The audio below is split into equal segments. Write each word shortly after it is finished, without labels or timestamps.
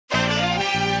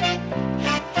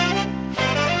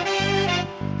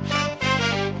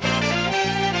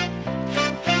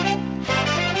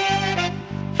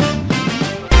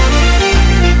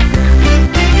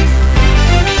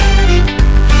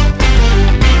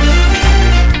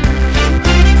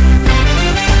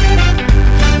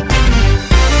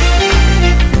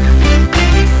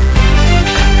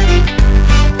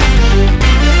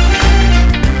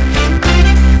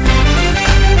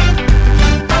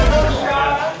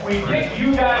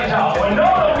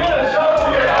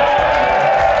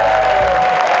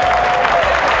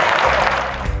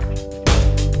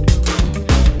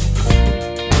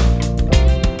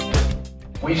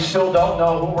still don't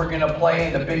know who we're going to play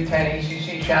in the Big Ten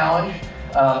ACC Challenge,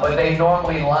 but they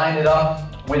normally line it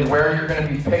up with where you're going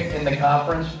to be picked in the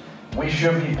conference. We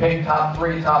should be picked top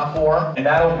 3, top 4, and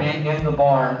that'll be in the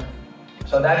barn.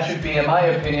 So that should be, in my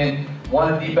opinion,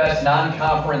 one of the best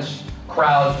non-conference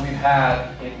crowds we've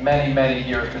had in many, many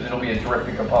years, because it'll be a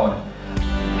terrific opponent.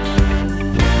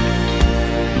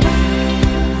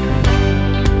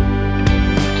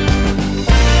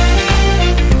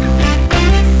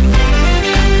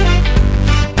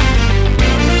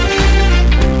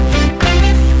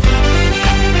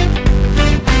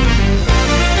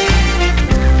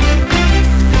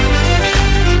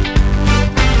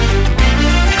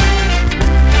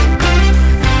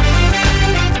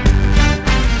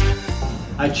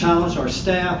 I challenge our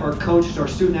staff, our coaches, our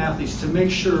student athletes to make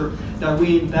sure that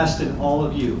we invest in all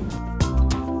of you.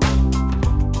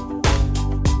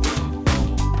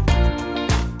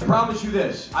 I promise you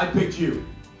this, I picked you.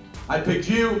 I picked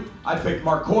you, I picked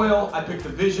Mark Coyle, I picked the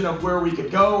vision of where we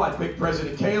could go, I picked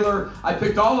President Kaler, I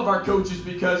picked all of our coaches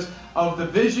because of the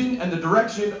vision and the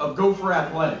direction of Gopher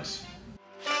Athletics.